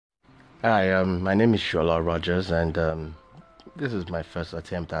Hi, my name is Shola Rogers, and this is my first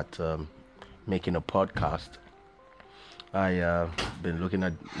attempt at making a podcast. I been looking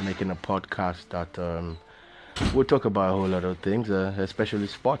at making a podcast that will talk about a whole lot of things, especially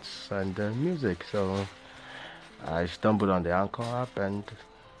sports and music. So I stumbled on the Anchor app, and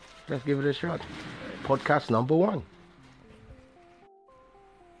let's give it a shot. Podcast number one.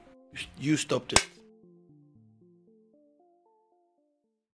 You stopped it.